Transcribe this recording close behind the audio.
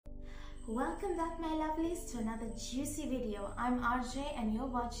Welcome back my lovelies to another juicy video. I'm RJ and you're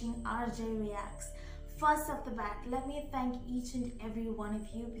watching RJ Reacts. First off the bat, let me thank each and every one of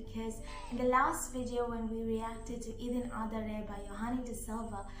you because in the last video when we reacted to Idin Adare by Yohani De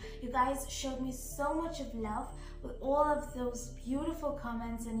Silva, you guys showed me so much of love with all of those beautiful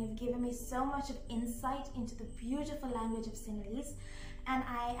comments and you've given me so much of insight into the beautiful language of Sinhalese, and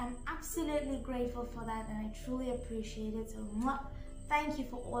I am absolutely grateful for that and I truly appreciate it. So thank you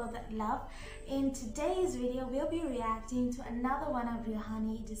for all of that love. In today's video, we'll be reacting to another one of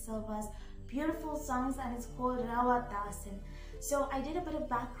Yohani De Silva's beautiful songs and it's called Rawwath Dasin. So I did a bit of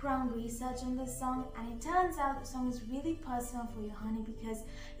background research on this song and it turns out the song is really personal for Yohani because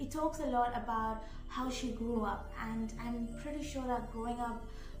it talks a lot about how she grew up, and I'm pretty sure that growing up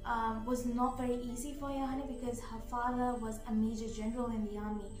was not very easy for Yohani because her father was a major general in the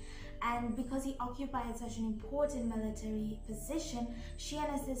army. And because he occupied such an important military position, she and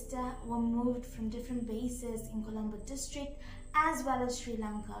her sister were moved from different bases in Colombo district as well as Sri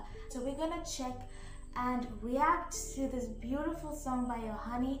Lanka. So we're gonna check and react to this beautiful song by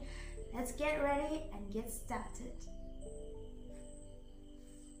Yohani. Let's get ready and get started.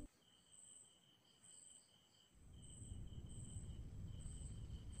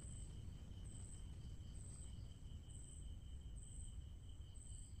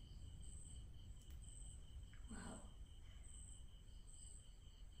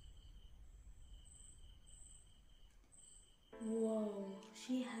 Whoa,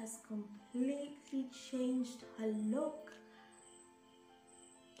 she has completely changed her look.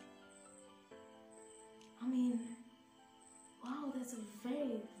 I mean, wow, that's a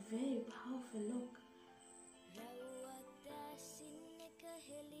very, very powerful look.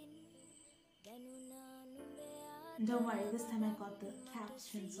 Don't worry, this time I got the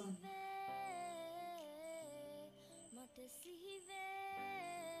captions on.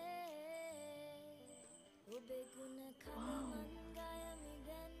 Wow.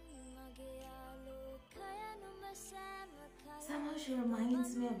 Somehow she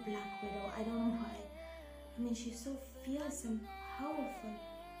reminds me of Black Widow. I don't know why. I mean, she's so fierce and powerful.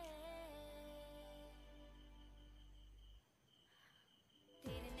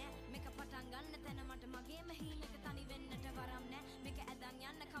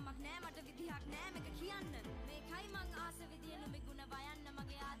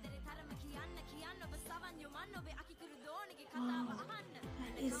 Wow,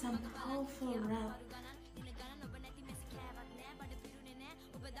 that is some powerful rap.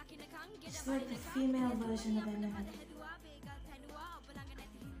 It's like the female version of Eminem.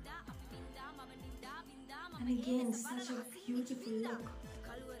 And again, such a beautiful look.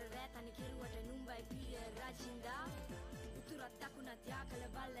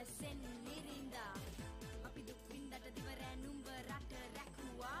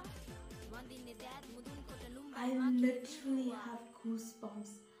 I literally have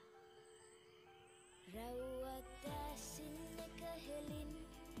goosebumps.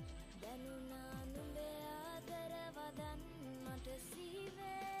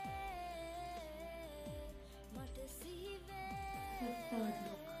 The third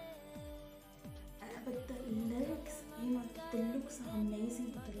look. But the lyrics, you know, the looks are amazing,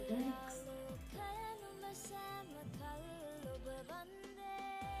 but the lyrics.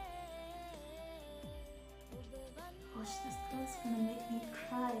 Gosh, this girl's gonna make me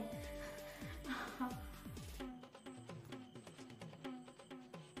cry.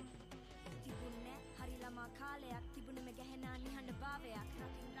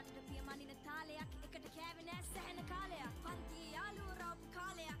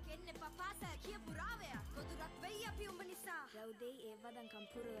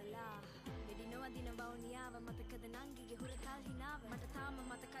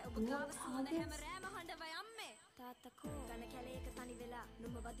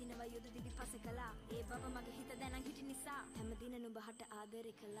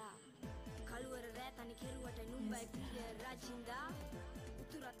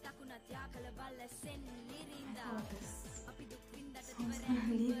 Song's gonna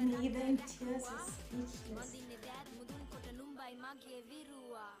leave me either in tears or speechless.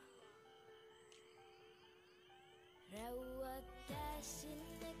 Rawwath Dasin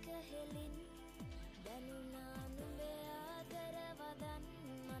helin danuna numbe adarawadan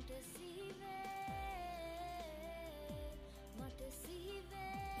mata sive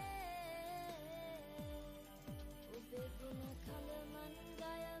obe guna kalaman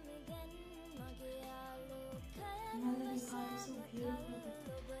gayami gan mage Melody part is so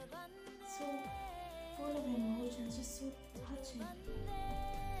beautiful, but so full of emotions, just so touching.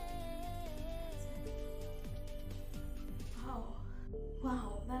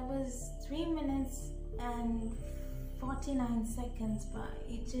 Wow, that that was 3 minutes and 49 seconds, but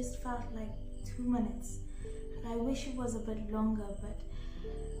it just felt like 2 minutes. I wish it was a bit longer, but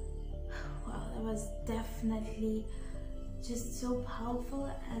wow, that was definitely just so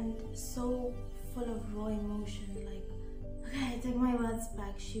powerful and so full of raw emotion. Like, okay, I take my words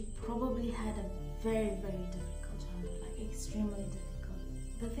back. She probably had a very, very difficult childhood, like extremely difficult.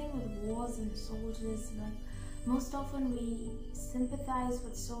 The thing with wars and soldiers, like, most often we sympathize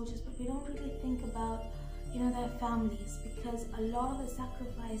with soldiers, but we don't really think about, you know, their families, because a lot of the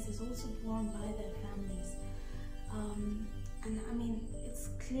sacrifice is also borne by their families. And I mean, it's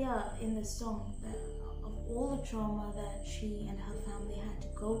clear in the song that of all the trauma that she and her family had to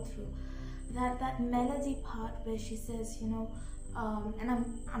go through, that melody part where she says, you know, and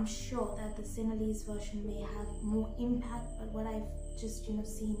I'm sure that the Sinhalese version may have more impact, but what I've just, you know,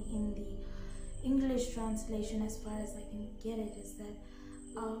 seen in the English translation, as far as I can get it, is that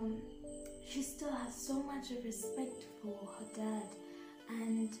she still has so much of respect for her dad,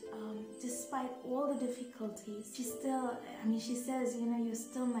 and despite all the difficulties, she still, I mean, she says, you know, you're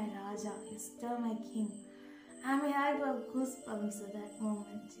still my Raja, you're still my king. I mean, I got goosebumps at that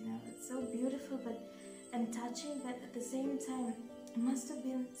moment, you know. It's so beautiful and touching, but at the same time, it must have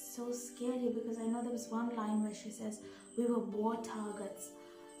been so scary, because I know there was one line where she says, we were war targets.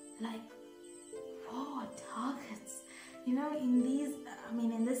 Like, war targets, you know, in these, I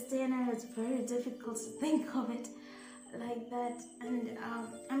mean, in this day and age, it's very difficult to think of it like that. And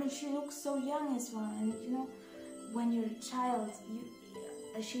I mean, she looks so young as well, and you know, when you're a child,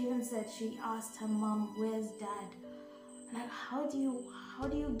 she even said, she asked her mom, where's dad? Like, how do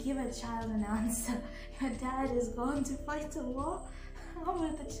you give a child an answer? Your dad is going to fight a war? How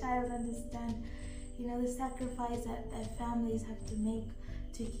will the child understand, you know, the sacrifice that their families have to make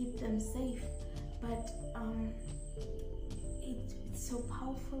to keep them safe? But it's so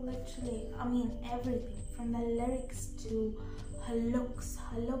powerful, literally. I mean, everything from the lyrics to her looks,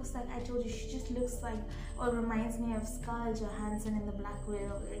 like I told you, she just looks like, or reminds me of Scarlett Johansson in The Black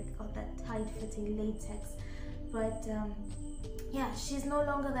Widow, where it got that tight-fitting latex. But yeah, she's no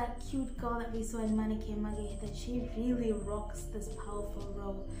longer that cute girl that we saw in Manike Mage, that she really rocks this powerful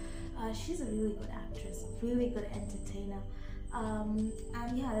role. She's a really good actress, really good entertainer.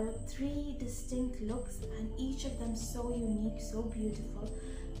 And yeah, there were 3 distinct looks, and each of them so unique, so beautiful.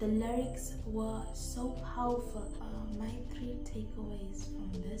 The lyrics were so powerful. My 3 takeaways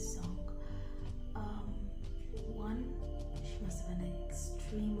from this song. 1, she must have had an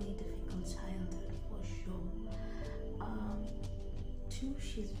extremely difficult childhood, for sure. 2,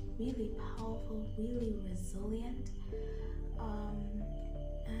 she's really powerful, really resilient.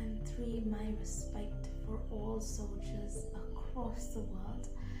 And 3, my respect for all soldiers across the world,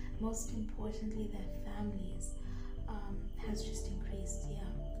 most importantly their families, has just increased.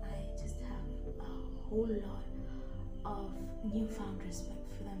 Yeah, I just have a whole lot of newfound respect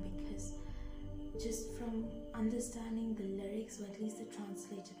for them, because just from understanding the lyrics, or at least the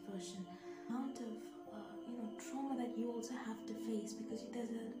translated version, amount of you know, trauma that you also have to face, because there's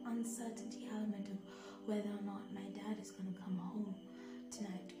an uncertainty element of whether or not my dad is going to come home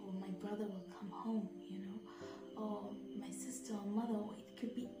tonight, or my brother will come home, you know, or my sister or mother, or it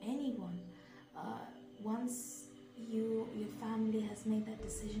could be anyone. Once your family has made that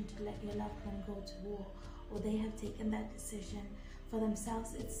decision to let your loved one go to war, or they have taken that decision for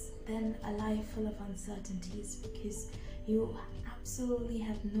themselves, it's then a life full of uncertainties, because you absolutely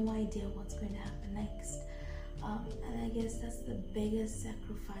have no idea what's going to happen next. And I guess that's the biggest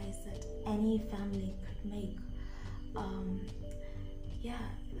sacrifice that any family could make. Yeah,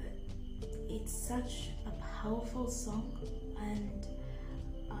 it's such a powerful song, and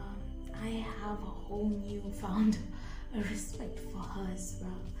I have a whole newfound respect for her as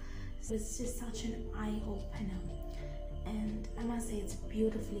well. So it's just such an eye-opener, and I must say it's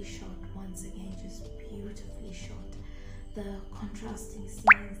beautifully shot. Once again, just beautifully shot. The contrasting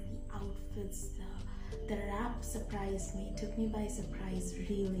scenes, the outfits, the rap surprised me, took me by surprise,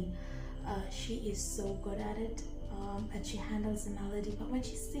 really. She is so good at it, and she handles the melody, but when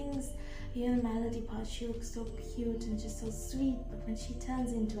she sings, you know, the melody part, she looks so cute and just so sweet, but when she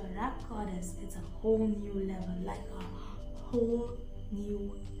turns into a rap goddess, it's a whole new level, like a whole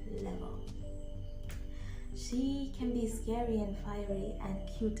new level. She can be scary and fiery and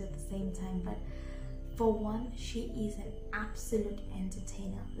cute at the same time, but for one, she is an absolute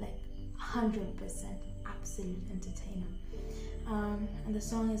entertainer, like 100% absolute entertainer. And the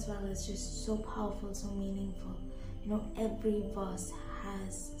song as well is just so powerful, so meaningful. You know, every verse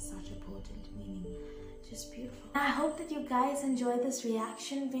has such a potent meaning. just beautiful. I hope that you guys enjoyed this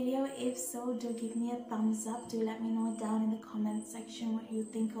reaction video. If so, do give me a thumbs up. Do let me know down in the comment section what you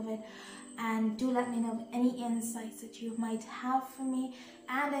think of it, and do let me know any insights that you might have for me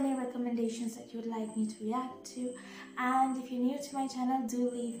and any recommendations that you would like me to react to. And if you're new to my channel, do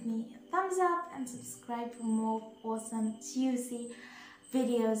leave me a thumbs up and subscribe for more awesome juicy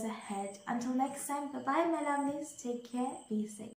videos ahead. Until next time, bye bye my lovelies, take care, be safe.